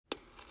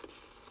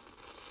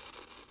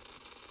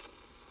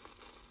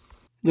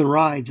The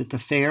rides at the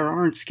fair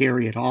aren't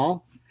scary at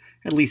all.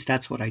 At least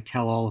that's what I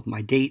tell all of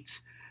my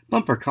dates.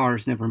 Bumper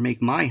cars never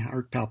make my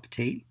heart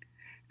palpitate.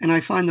 And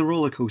I find the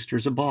roller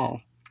coasters a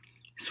ball.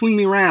 Swing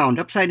me round,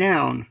 upside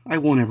down, I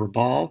won't ever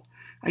bawl.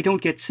 I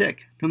don't get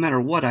sick, no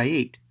matter what I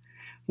ate.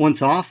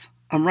 Once off,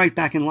 I'm right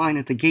back in line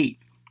at the gate.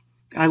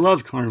 I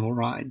love carnival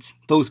rides,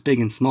 both big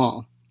and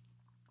small.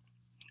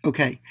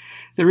 Okay,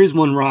 there is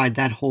one ride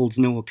that holds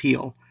no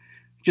appeal.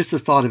 Just the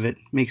thought of it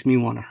makes me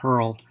want to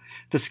hurl.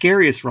 The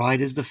scariest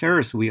ride is the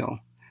Ferris wheel.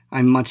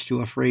 I'm much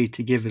too afraid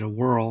to give it a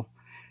whirl.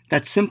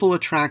 That simple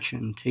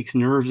attraction takes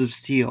nerves of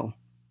steel,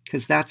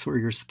 'cause that's where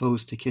you're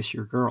supposed to kiss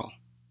your girl.